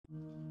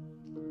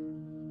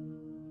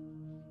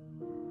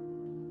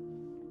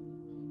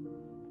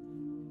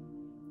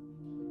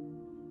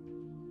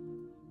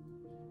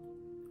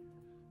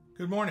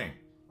Good morning.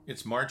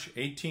 It's March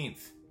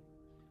 18th.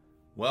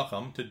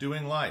 Welcome to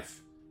Doing Life,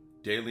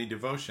 daily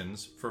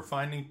devotions for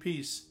finding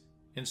peace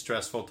in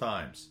stressful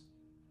times.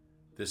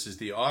 This is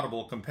the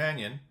audible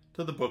companion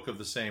to the book of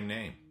the same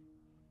name.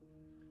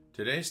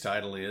 Today's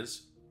title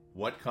is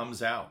What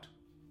Comes Out.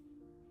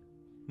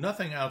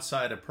 Nothing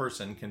outside a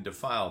person can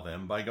defile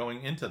them by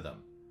going into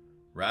them.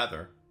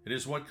 Rather, it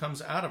is what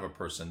comes out of a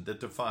person that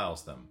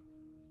defiles them.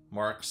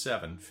 Mark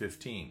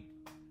 7:15.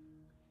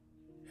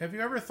 Have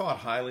you ever thought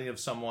highly of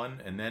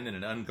someone and then in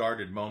an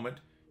unguarded moment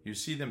you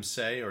see them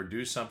say or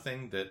do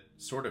something that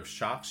sort of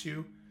shocks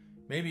you,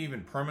 maybe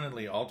even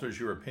permanently alters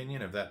your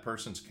opinion of that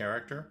person's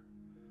character?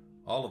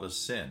 All of us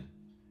sin.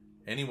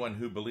 Anyone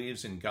who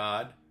believes in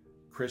God,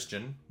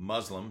 Christian,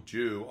 Muslim,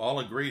 Jew,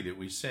 all agree that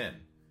we sin.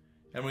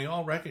 And we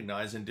all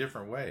recognize in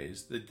different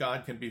ways that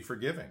God can be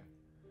forgiving.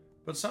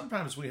 But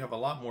sometimes we have a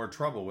lot more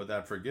trouble with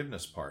that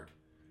forgiveness part,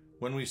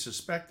 when we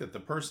suspect that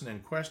the person in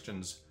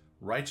question's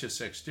righteous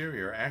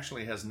exterior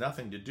actually has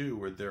nothing to do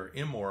with their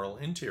immoral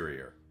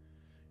interior.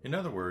 In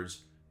other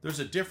words, there's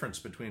a difference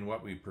between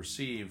what we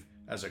perceive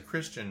as a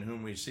Christian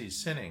whom we see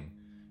sinning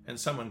and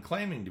someone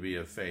claiming to be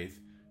of faith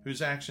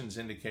whose actions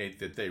indicate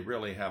that they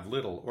really have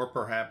little or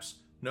perhaps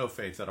no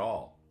faith at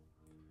all.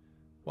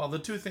 While the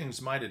two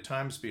things might at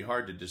times be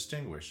hard to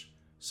distinguish,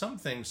 some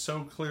things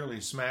so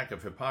clearly smack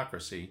of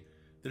hypocrisy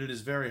that it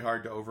is very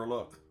hard to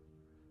overlook.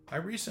 I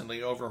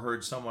recently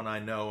overheard someone I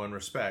know and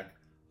respect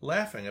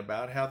laughing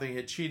about how they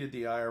had cheated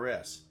the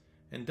IRS,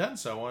 and done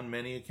so on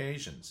many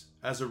occasions,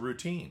 as a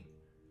routine.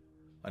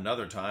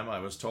 Another time I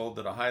was told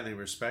that a highly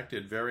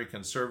respected, very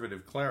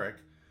conservative cleric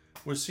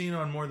was seen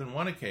on more than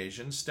one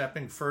occasion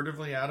stepping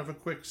furtively out of a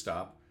quick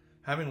stop,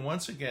 having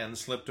once again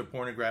slipped a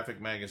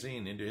pornographic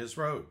magazine into his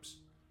robes.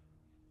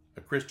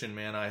 A Christian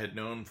man I had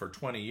known for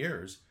 20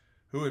 years,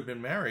 who had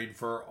been married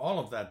for all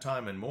of that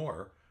time and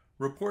more,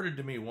 reported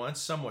to me once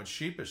somewhat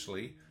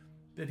sheepishly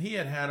that he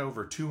had had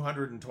over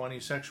 220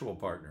 sexual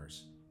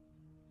partners.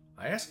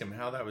 I asked him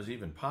how that was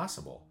even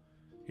possible.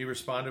 He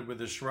responded with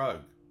a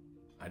shrug,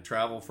 "I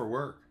travel for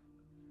work."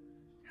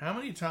 How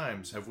many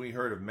times have we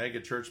heard of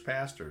megachurch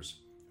pastors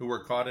who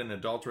were caught in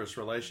adulterous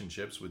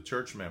relationships with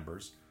church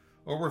members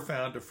or were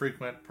found to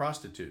frequent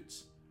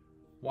prostitutes?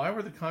 Why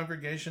were the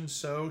congregations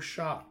so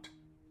shocked?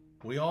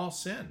 We all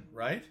sin,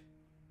 right?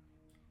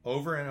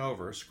 Over and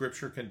over,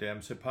 Scripture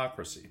condemns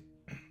hypocrisy.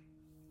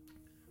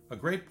 A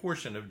great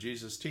portion of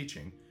Jesus'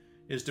 teaching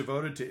is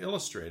devoted to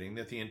illustrating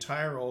that the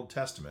entire Old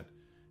Testament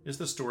is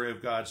the story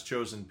of God's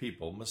chosen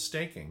people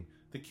mistaking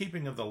the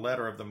keeping of the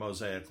letter of the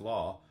Mosaic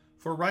Law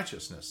for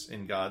righteousness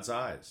in God's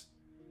eyes.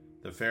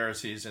 The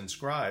Pharisees and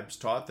scribes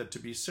taught that to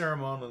be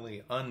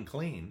ceremonially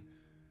unclean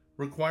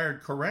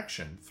required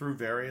correction through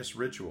various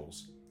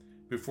rituals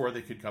before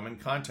they could come in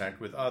contact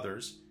with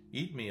others,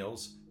 eat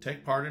meals,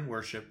 take part in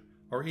worship,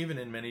 or even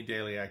in many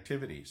daily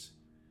activities.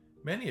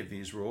 Many of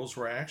these rules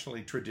were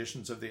actually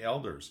traditions of the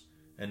elders,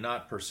 and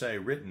not per se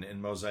written in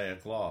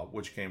Mosaic law,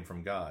 which came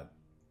from God.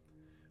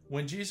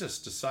 When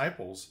Jesus'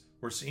 disciples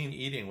were seen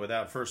eating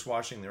without first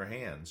washing their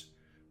hands,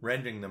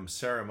 rendering them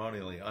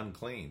ceremonially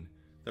unclean,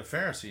 the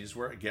Pharisees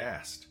were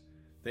aghast.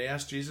 They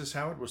asked Jesus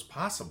how it was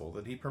possible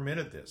that he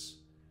permitted this.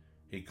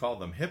 He called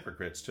them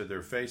hypocrites to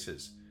their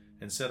faces,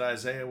 and said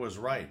Isaiah was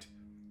right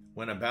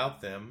when about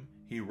them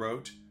he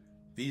wrote,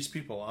 "These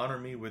people honor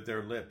me with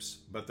their lips,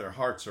 but their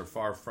hearts are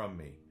far from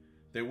me.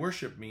 They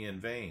worship me in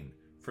vain,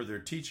 for their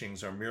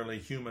teachings are merely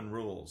human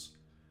rules.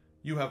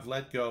 You have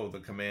let go the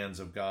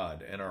commands of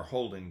God and are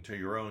holding to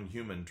your own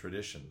human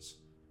traditions."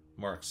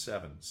 Mark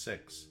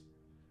 7:6.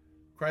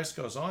 Christ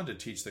goes on to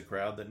teach the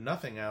crowd that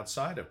nothing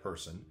outside a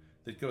person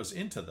that goes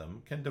into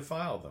them can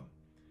defile them,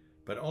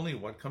 but only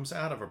what comes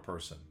out of a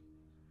person.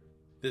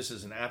 This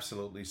is an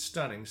absolutely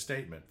stunning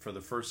statement for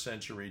the first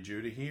century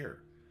Jew to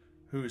hear,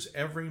 whose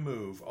every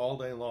move all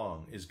day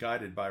long is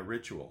guided by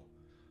ritual,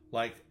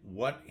 like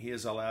what he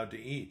is allowed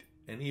to eat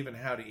and even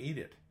how to eat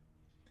it.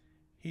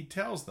 He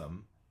tells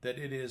them that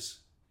it is,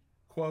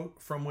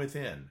 quote, "from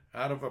within,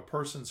 out of a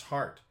person's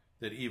heart,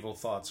 that evil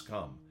thoughts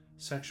come,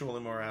 sexual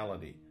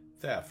immorality,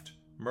 theft,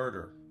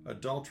 murder,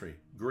 adultery,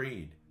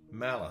 greed,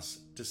 malice,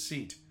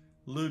 deceit,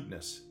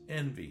 lewdness,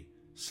 envy,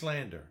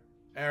 slander,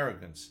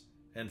 arrogance,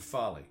 and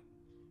folly.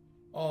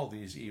 All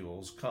these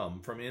evils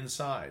come from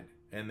inside,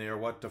 and they are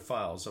what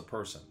defiles a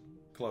person."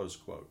 Close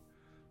quote.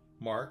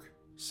 Mark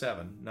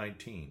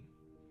 7:19.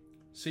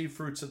 See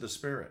fruits of the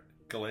Spirit,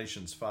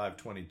 Galatians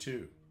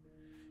 5:22.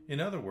 In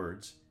other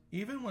words,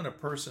 even when a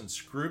person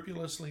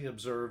scrupulously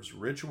observes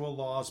ritual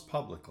laws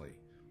publicly,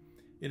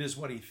 it is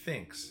what he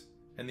thinks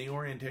and the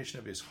orientation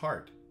of his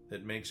heart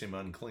that makes him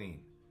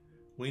unclean.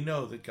 We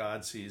know that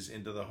God sees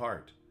into the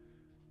heart.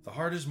 The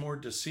heart is more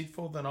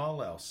deceitful than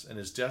all else and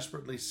is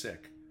desperately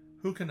sick.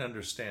 Who can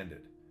understand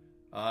it?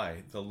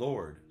 I, the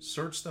Lord,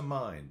 search the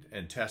mind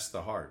and test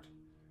the heart.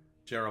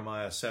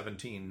 Jeremiah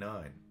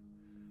 17:9.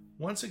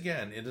 Once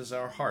again, it is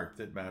our heart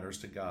that matters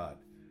to God.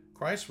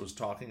 Christ was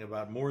talking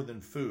about more than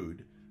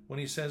food when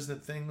he says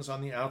that things on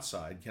the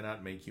outside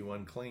cannot make you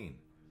unclean.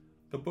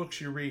 The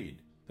books you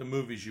read, the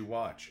movies you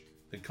watch,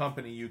 the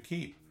company you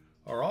keep,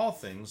 are all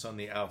things on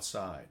the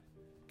outside.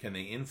 Can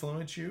they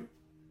influence you?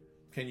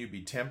 Can you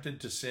be tempted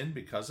to sin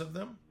because of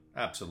them?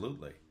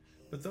 Absolutely.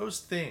 But those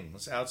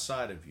things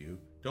outside of you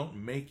don't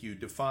make you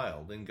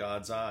defiled in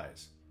God's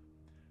eyes.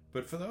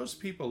 But for those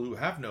people who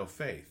have no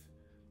faith,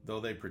 though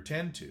they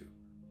pretend to,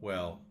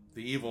 well,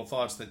 the evil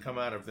thoughts that come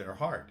out of their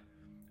heart,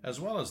 as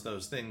well as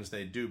those things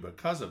they do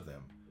because of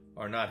them,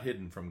 are not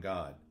hidden from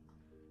God.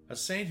 A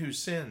saint who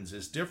sins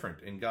is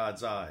different in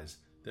God's eyes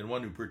than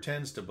one who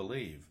pretends to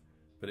believe,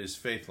 but is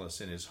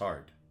faithless in his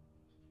heart.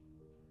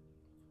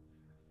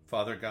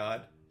 Father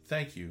God,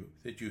 thank you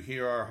that you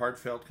hear our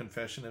heartfelt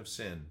confession of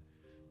sin,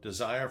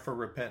 desire for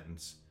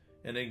repentance,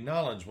 and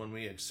acknowledge when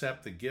we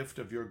accept the gift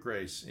of your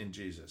grace in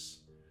Jesus.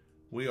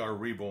 We are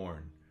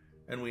reborn,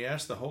 and we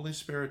ask the Holy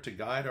Spirit to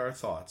guide our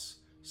thoughts,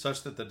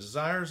 such that the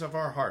desires of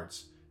our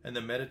hearts and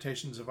the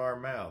meditations of our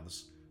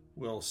mouths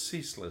will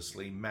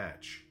ceaselessly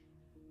match.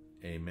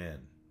 Amen.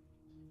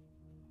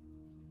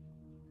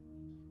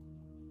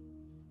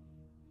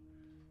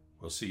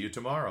 We'll see you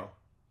tomorrow.